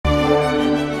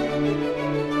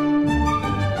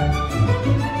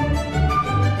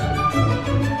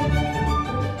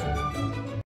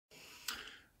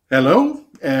Hello,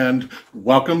 and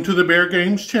welcome to the Bear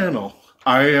Games channel.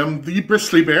 I am the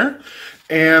Bristly Bear,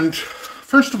 and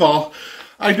first of all,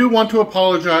 I do want to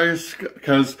apologize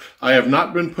because I have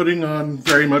not been putting on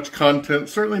very much content,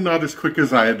 certainly not as quick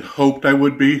as I had hoped I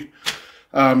would be.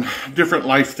 Different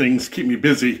life things keep me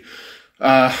busy.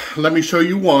 Let me show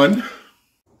you one.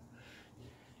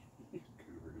 You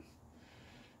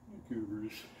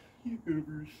goobers. You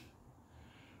goobers.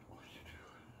 What are you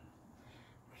doing?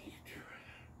 What are you doing?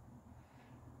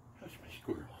 How's my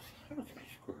squirrels? How's my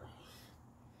squirrels?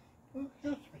 Oh,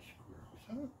 how's my squirrels,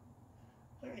 huh?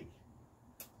 Hey.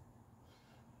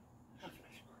 How's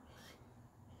my squirrels?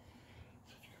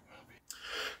 Such a good puppy.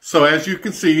 So as you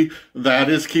can see, that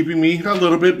is keeping me a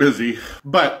little bit busy.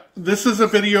 But this is a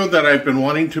video that I've been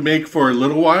wanting to make for a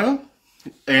little while.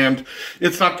 And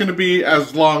it's not going to be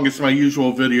as long as my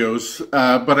usual videos,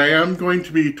 but I am going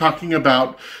to be talking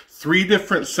about 3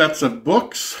 different sets of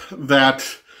books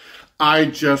that I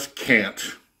just can't.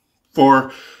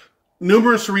 For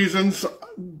numerous reasons,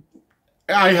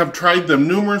 I have tried them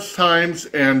numerous times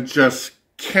and just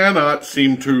cannot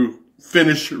seem to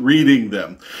finish reading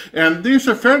them. And these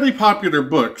are fairly popular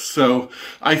books, so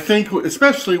I think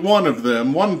especially one of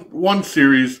them, one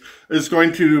series, is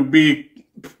going to be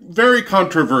very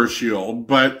controversial,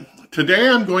 but today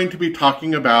I'm going to be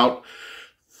talking about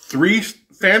 3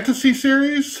 fantasy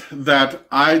series that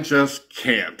I just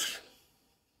can't.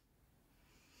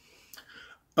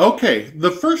 Okay, the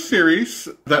first series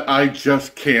that I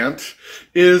just can't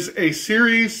is a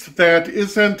series that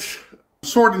isn't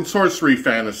sword and sorcery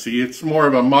fantasy. It's more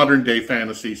of a modern day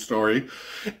fantasy story,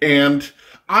 and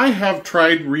I have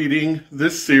tried reading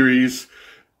this series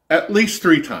at least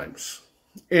 3 times.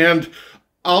 And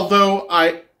although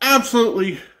I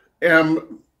absolutely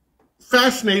am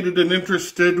fascinated and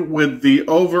interested with the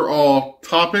overall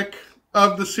topic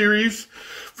of the series,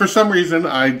 for some reason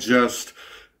I just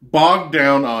bogged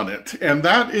down on it. And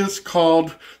that is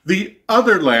called the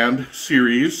Otherland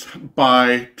series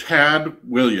by Tad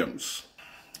Williams.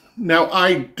 Now,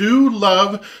 I do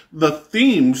love the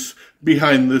themes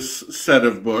behind this set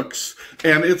of books,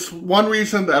 and it's one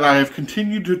reason that I have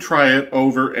continued to try it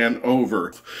over and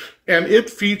over. And it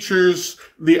features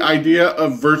the idea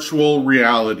of virtual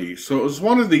reality. So it was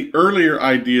one of the earlier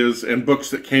ideas and books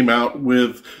that came out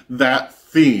with that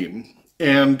theme.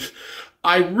 And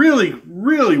I really,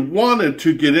 really wanted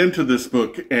to get into this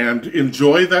book and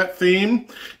enjoy that theme.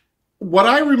 What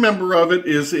I remember of it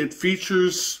is it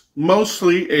features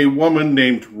mostly a woman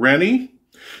named Rennie,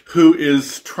 who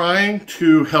is trying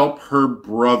to help her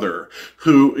brother,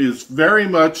 who is very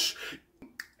much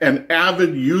an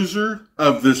avid user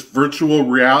of this virtual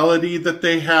reality that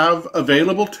they have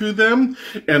available to them.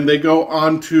 And they go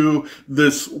on to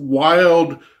this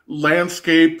wild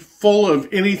landscape full of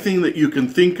anything that you can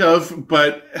think of,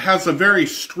 but has a very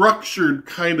structured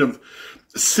kind of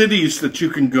cities that you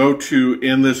can go to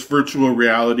in this virtual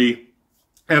reality.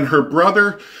 And her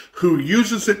brother, who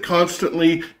uses it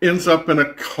constantly, ends up in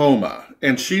a coma.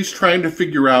 And she's trying to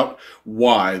figure out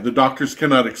why. The doctors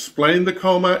cannot explain the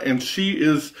coma, and she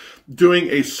is doing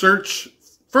a search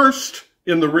first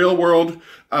in the real world,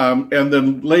 and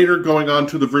then later going on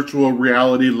to the virtual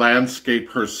reality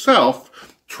landscape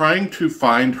herself, trying to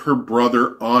find her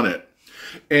brother on it.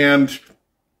 And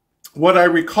what I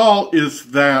recall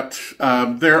is that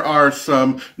there are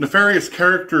some nefarious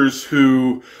characters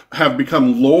who have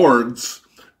become lords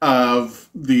of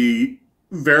the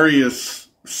various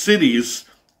cities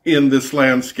in this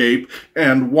landscape,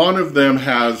 and one of them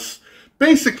has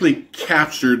basically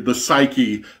captured the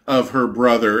psyche of her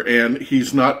brother, and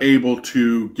he's not able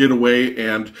to get away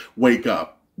and wake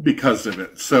up because of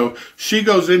it. So she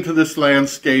goes into this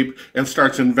landscape and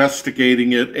starts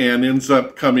investigating it and ends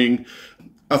up coming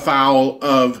afoul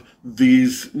of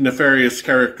these nefarious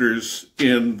characters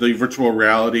in the virtual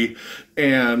reality.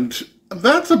 And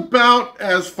that's about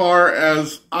as far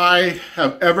as I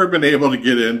have ever been able to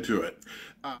get into it.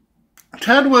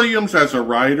 Tad Williams as a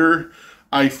writer,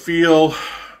 I feel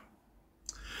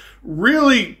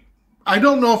really, I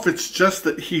don't know if it's just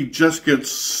that he just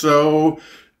gets so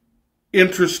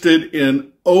interested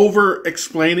in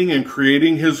over-explaining and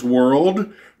creating his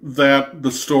world that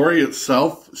the story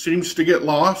itself seems to get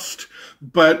lost.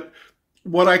 But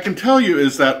what I can tell you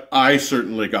is that I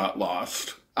certainly got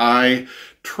lost. I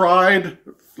tried,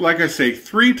 like I say,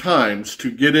 3 times to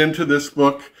get into this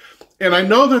book. And I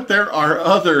know that there are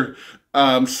other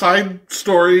side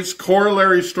stories,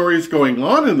 corollary stories going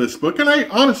on in this book, and I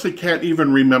honestly can't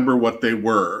even remember what they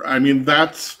were. I mean,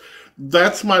 that's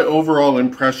That's my overall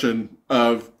impression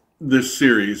of this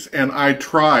series. And I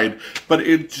tried, but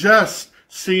it just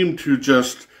seemed to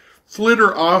just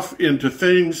flitter off into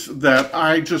things that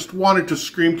I just wanted to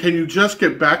scream, can you just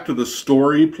get back to the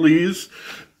story, please?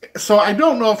 So I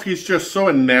don't know if he's just so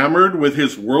enamored with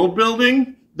his world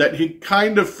building that he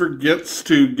kind of forgets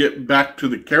to get back to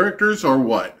the characters or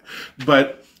what.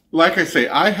 But like I say,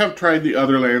 I have tried the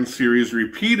Otherland series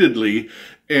repeatedly,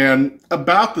 and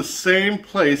about the same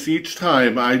place each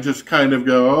time. I just kind of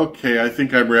go, okay, I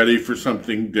think I'm ready for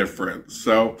something different.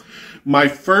 So my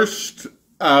first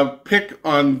pick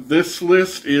on this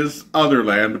list is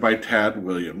Otherland by Tad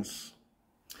Williams.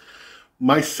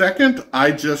 My second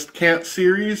I Just Can't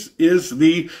series is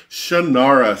the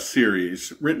Shannara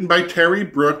series, written by Terry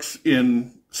Brooks,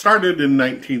 started in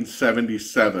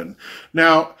 1977.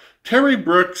 Now, Terry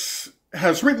Brooks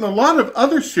has written a lot of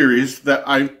other series that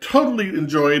I've totally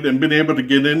enjoyed and been able to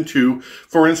get into.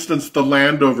 For instance, the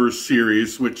Landover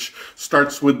series, which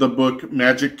starts with the book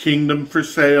Magic Kingdom for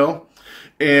Sale.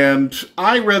 And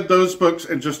I read those books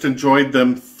and just enjoyed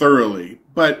them thoroughly.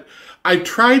 But I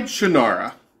tried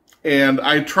Shannara, and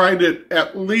I tried it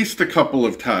at least a couple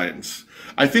of times.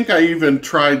 I think I even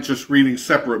tried just reading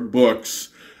separate books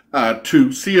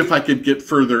to see if I could get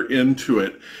further into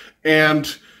it.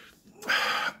 And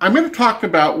I'm going to talk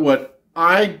about what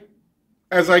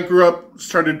as I grew up,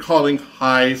 started calling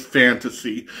high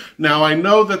fantasy. Now, I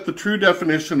know that the true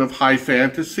definition of high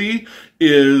fantasy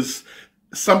is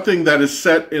something that is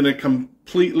set in a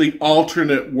completely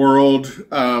alternate world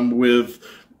with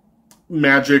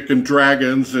magic and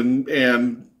dragons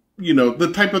and you know,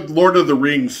 the type of Lord of the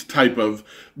Rings type of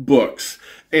books.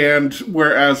 And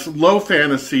whereas low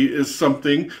fantasy is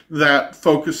something that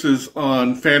focuses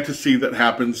on fantasy that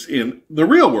happens in the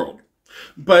real world.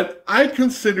 But I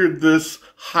considered this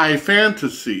high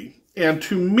fantasy. And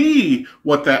to me,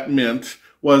 what that meant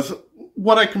was,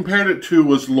 what I compared it to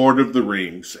was Lord of the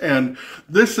Rings. And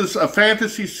this is a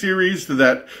fantasy series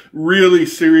that really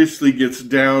seriously gets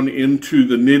down into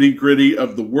the nitty-gritty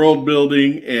of the world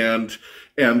building and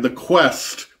the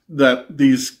quest that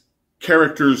these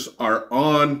characters are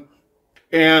on.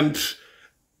 And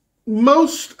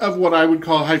most of what I would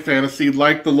call high fantasy,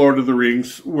 like the Lord of the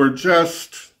Rings, were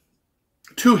just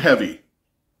too heavy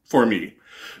for me.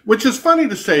 Which is funny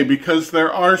to say, because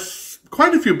there are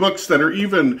quite a few books that are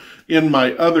even in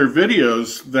my other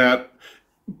videos that,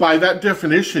 by that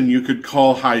definition, you could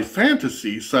call high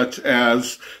fantasy, such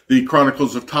as the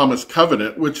Chronicles of Thomas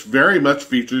Covenant, which very much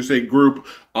features a group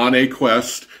on a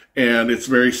quest, and it's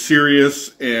very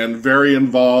serious and very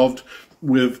involved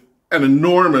with an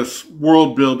enormous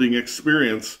world-building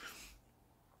experience,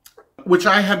 which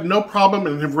I had no problem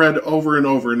and have read over and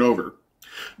over and over.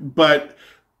 But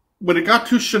when it got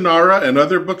to Shannara and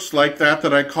other books like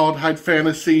that I called high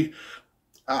fantasy,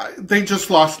 they just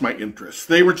lost my interest.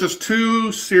 They were just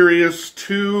too serious,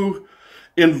 too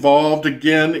involved,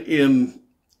 again, in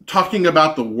talking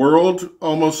about the world,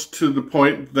 almost to the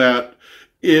point that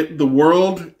the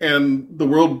world and the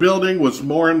world building was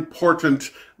more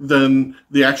important than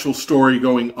the actual story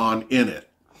going on in it.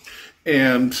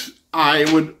 And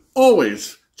I would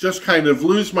always just kind of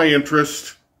lose my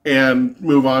interest and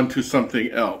move on to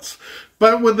something else.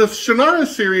 But with the Shannara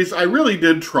series, I really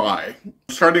did try,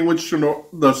 starting with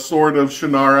The Sword of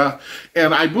Shannara,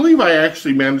 and I believe I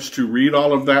actually managed to read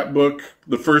all of that book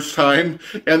the first time,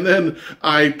 and then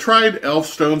I tried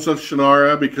Elfstones of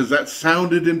Shannara because that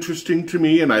sounded interesting to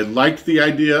me, and I liked the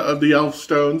idea of the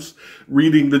Elfstones,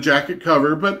 reading the jacket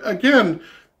cover, but again,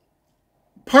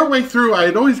 partway through,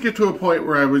 I'd always get to a point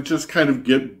where I would just kind of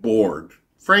get bored.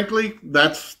 Frankly,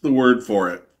 that's the word for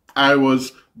it. I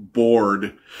was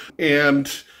bored. And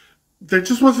there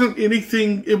just wasn't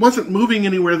anything, it wasn't moving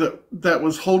anywhere that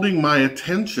was holding my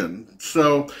attention.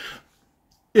 So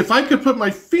if I could put my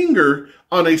finger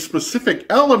on a specific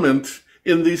element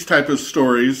in these type of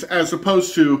stories, as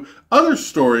opposed to other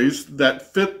stories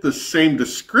that fit the same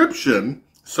description,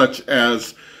 such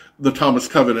as the Thomas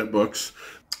Covenant books,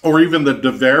 or even the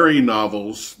DeVary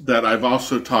novels that I've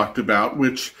also talked about,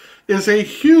 which is a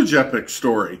huge epic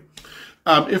story.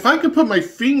 If I could put my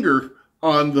finger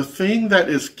on the thing that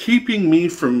is keeping me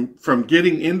from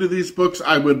getting into these books,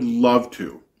 I would love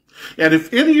to. And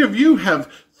if any of you have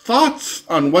thoughts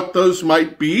on what those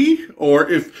might be, or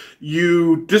if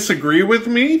you disagree with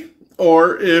me,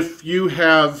 or if you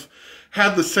have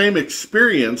had the same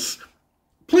experience,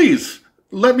 please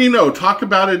let me know. Talk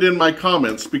about it in my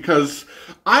comments, because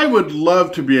I would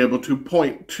love to be able to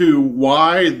point to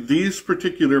why these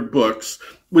particular books,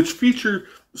 which feature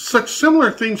such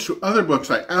similar themes to other books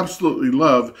I absolutely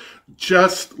love,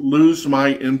 just lose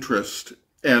my interest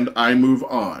and I move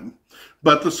on.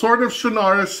 But the Sword of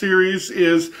Shannara series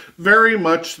is very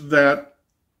much that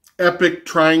epic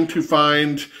trying to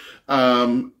find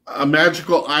a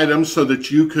magical item so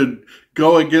that you could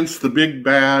go against the big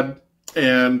bad.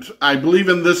 And I believe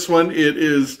in this one, it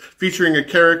is featuring a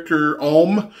character,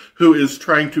 Om, who is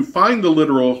trying to find the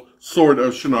literal Sword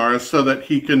of Shannara so that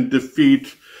he can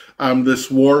defeat this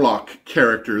warlock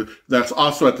character that's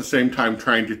also at the same time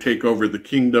trying to take over the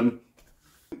kingdom.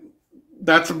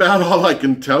 That's about all I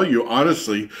can tell you,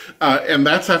 honestly. And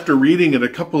that's after reading it a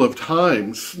couple of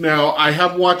times. Now, I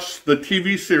have watched the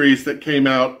TV series that came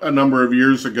out a number of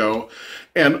years ago,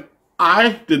 and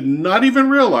I did not even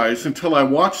realize until I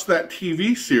watched that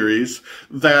TV series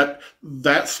that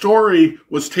that story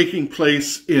was taking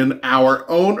place in our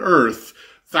own Earth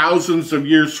thousands of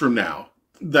years from now.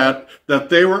 That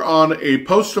they were on a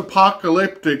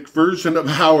post-apocalyptic version of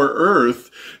our Earth,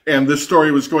 and this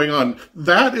story was going on.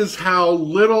 That is how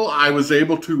little I was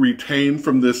able to retain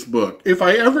from this book. If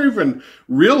I ever even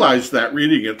realized that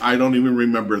reading it, I don't even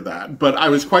remember that. But I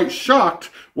was quite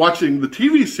shocked watching the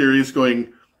TV series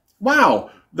going, wow,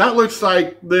 that looks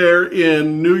like they're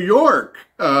in New York.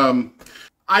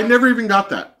 I never even got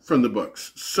that from the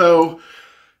books. So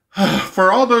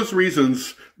for all those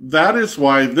reasons, that is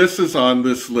why this is on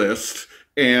this list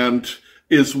and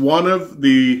is one of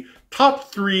the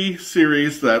top 3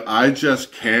 series that I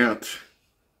just can't.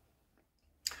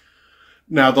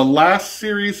 Now, the last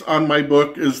series on my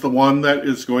book is the one that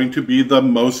is going to be the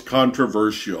most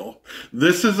controversial.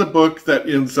 This is a book that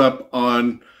ends up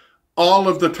on all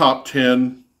of the top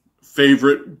 10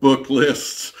 favorite book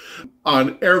lists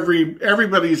on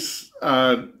everybody's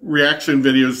reaction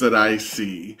videos that I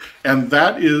see. And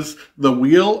that is The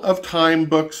Wheel of Time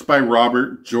books by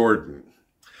Robert Jordan.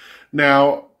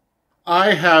 Now,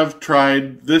 I have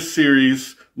tried this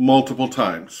series multiple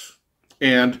times.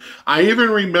 And I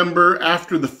even remember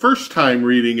after the first time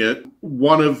reading it,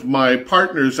 one of my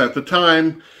partners at the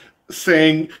time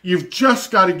saying, you've just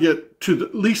got to get to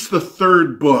at least the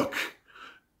 3rd book,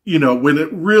 you know, when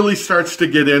it really starts to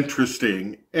get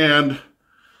interesting. And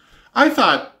I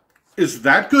thought, is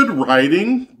that good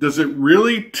writing? Does it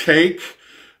really take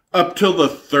up till the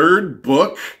 3rd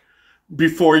book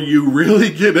before you really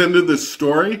get into the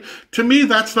story? To me,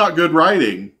 that's not good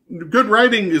writing. Good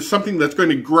writing is something that's going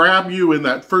to grab you in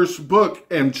that first book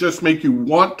and just make you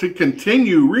want to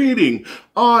continue reading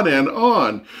on and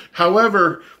on.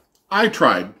 However, I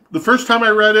tried. The first time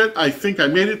I read it, I think I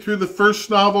made it through the first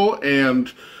novel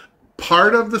and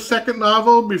part of the second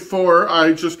novel before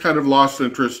I just kind of lost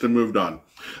interest and moved on.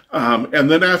 And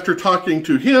then after talking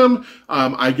to him,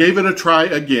 I gave it a try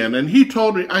again. And he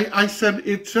told me, I said,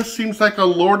 it just seems like a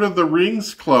Lord of the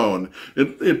Rings clone.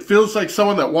 It feels like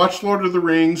someone that watched Lord of the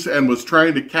Rings and was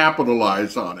trying to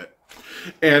capitalize on it.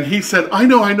 And he said, I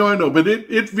know, but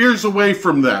it veers away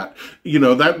from that. You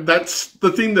know, that's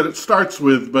the thing that it starts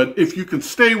with, but if you can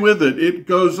stay with it, it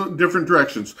goes different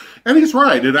directions. And he's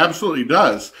right, it absolutely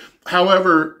does.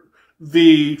 However,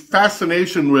 the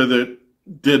fascination with it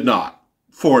did not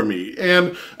for me.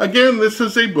 And again, this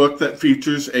is a book that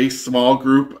features a small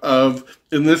group of,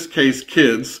 in this case,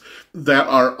 kids that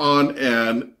are on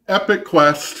an epic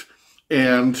quest,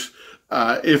 and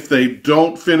if they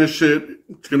don't finish it,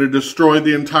 it's going to destroy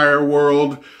the entire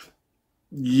world.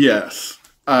 Yes,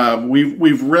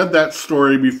 we've read that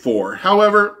story before.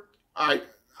 However,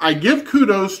 I give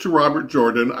kudos to Robert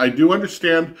Jordan. I do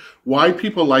understand why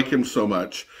people like him so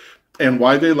much and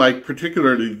why they like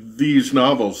particularly these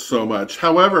novels so much.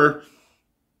 However,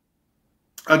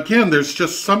 again, there's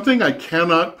just something I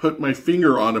cannot put my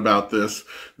finger on about this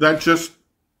that just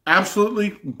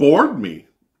absolutely bored me.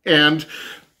 And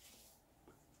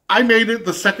I made it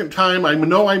the second time. I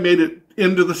know I made it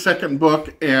into the second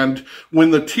book, and when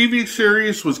the TV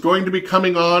series was going to be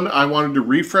coming on, I wanted to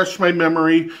refresh my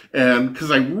memory, and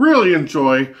because I really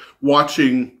enjoy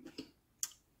watching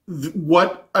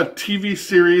what a TV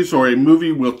series or a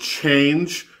movie will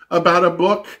change about a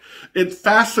book. It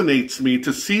fascinates me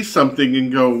to see something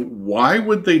and go, why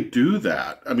would they do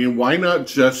that? I mean, why not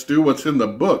just do what's in the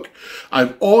book?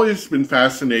 I've always been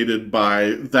fascinated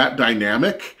by that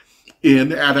dynamic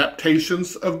in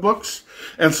adaptations of books.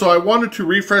 And so I wanted to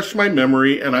refresh my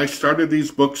memory, and I started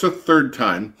these books a 3rd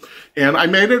time. And I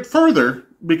made it further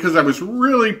because I was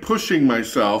really pushing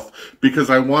myself because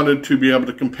I wanted to be able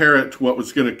to compare it to what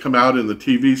was going to come out in the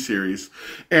TV series.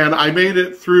 And I made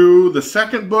it through the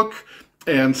 2nd book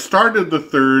and started the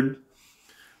 3rd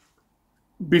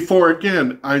before,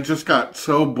 again, I just got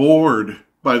so bored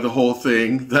by the whole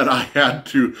thing that I had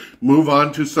to move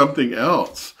on to something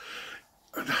else.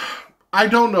 I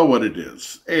don't know what it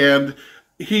is. And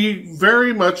he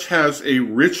very much has a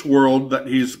rich world that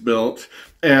he's built,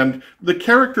 and the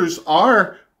characters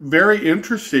are very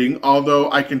interesting,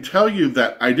 although I can tell you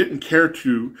that I didn't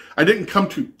come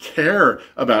to care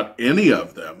about any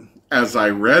of them as I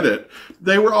read it.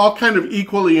 They were all kind of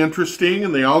equally interesting,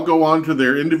 and they all go on to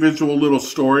their individual little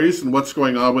stories and what's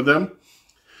going on with them.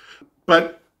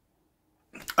 But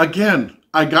again,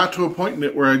 I got to a point in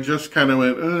it where I just kind of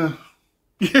went,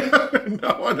 yeah,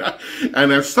 no,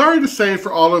 and I'm sorry to say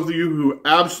for all of you who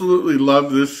absolutely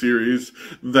love this series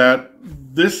that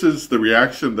this is the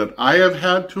reaction that I have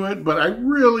had to it, but I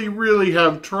really, really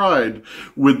have tried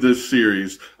with this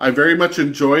series. I very much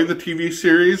enjoy the TV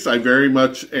series. I very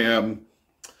much am,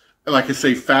 like I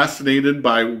say, fascinated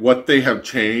by what they have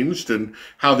changed and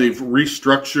how they've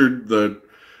restructured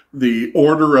the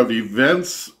order of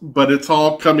events, but it's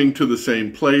all coming to the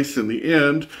same place in the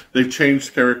end. They've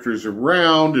changed characters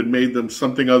around and made them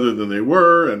something other than they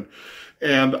were,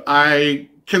 and I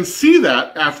can see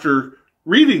that after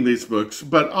reading these books,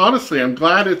 but honestly, I'm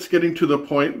glad it's getting to the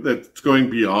point that it's going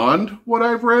beyond what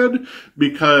I've read,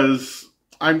 because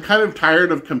I'm kind of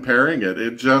tired of comparing it.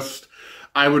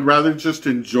 I would rather just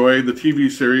enjoy the TV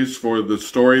series for the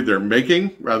story they're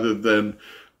making rather than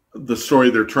the story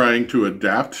they're trying to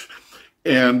adapt.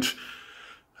 And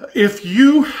if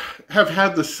you have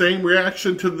had the same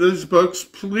reaction to these books,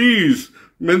 please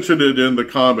mention it in the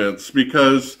comments,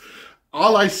 because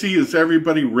all I see is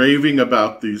everybody raving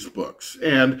about these books.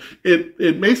 And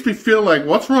it makes me feel like,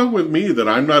 what's wrong with me that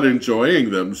I'm not enjoying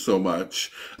them so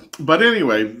much? But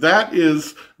anyway, that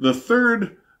is the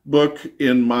third book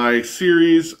in my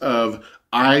series of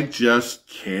I Just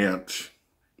Can't.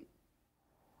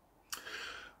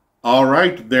 All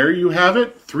right, there you have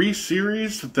it. 3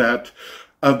 series of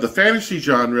the fantasy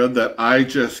genre that I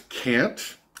just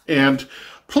can't. And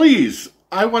please,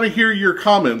 I want to hear your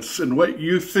comments and what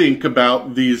you think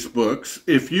about these books.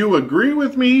 If you agree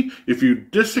with me, if you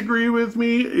disagree with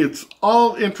me, it's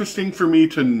all interesting for me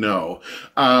to know.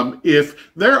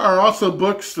 If there are also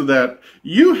books that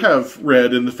you have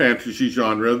read in the fantasy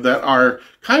genre that are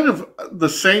kind of the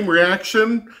same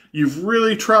reaction, you've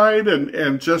really tried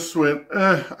and just went,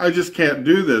 I just can't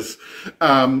do this.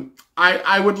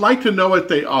 I would like to know what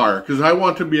they are, because I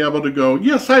want to be able to go,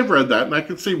 yes, I've read that, and I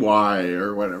can see why,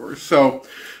 or whatever. So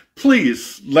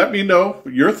please let me know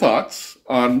your thoughts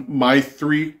on my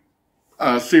 3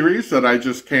 series that I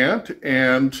just can't.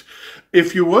 And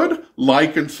if you would,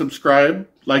 like and subscribe,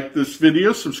 like this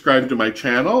video, subscribe to my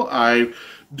channel. I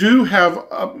do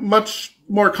have much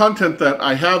more content that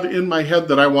I have in my head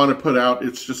that I want to put out.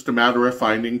 It's just a matter of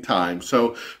finding time.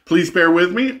 So please bear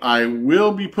with me. I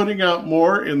will be putting out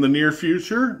more in the near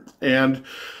future. And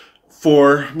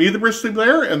for me, the Bristly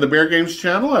Bear, and the Bear Games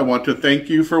channel, I want to thank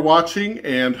you for watching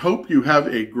and hope you have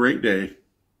a great day.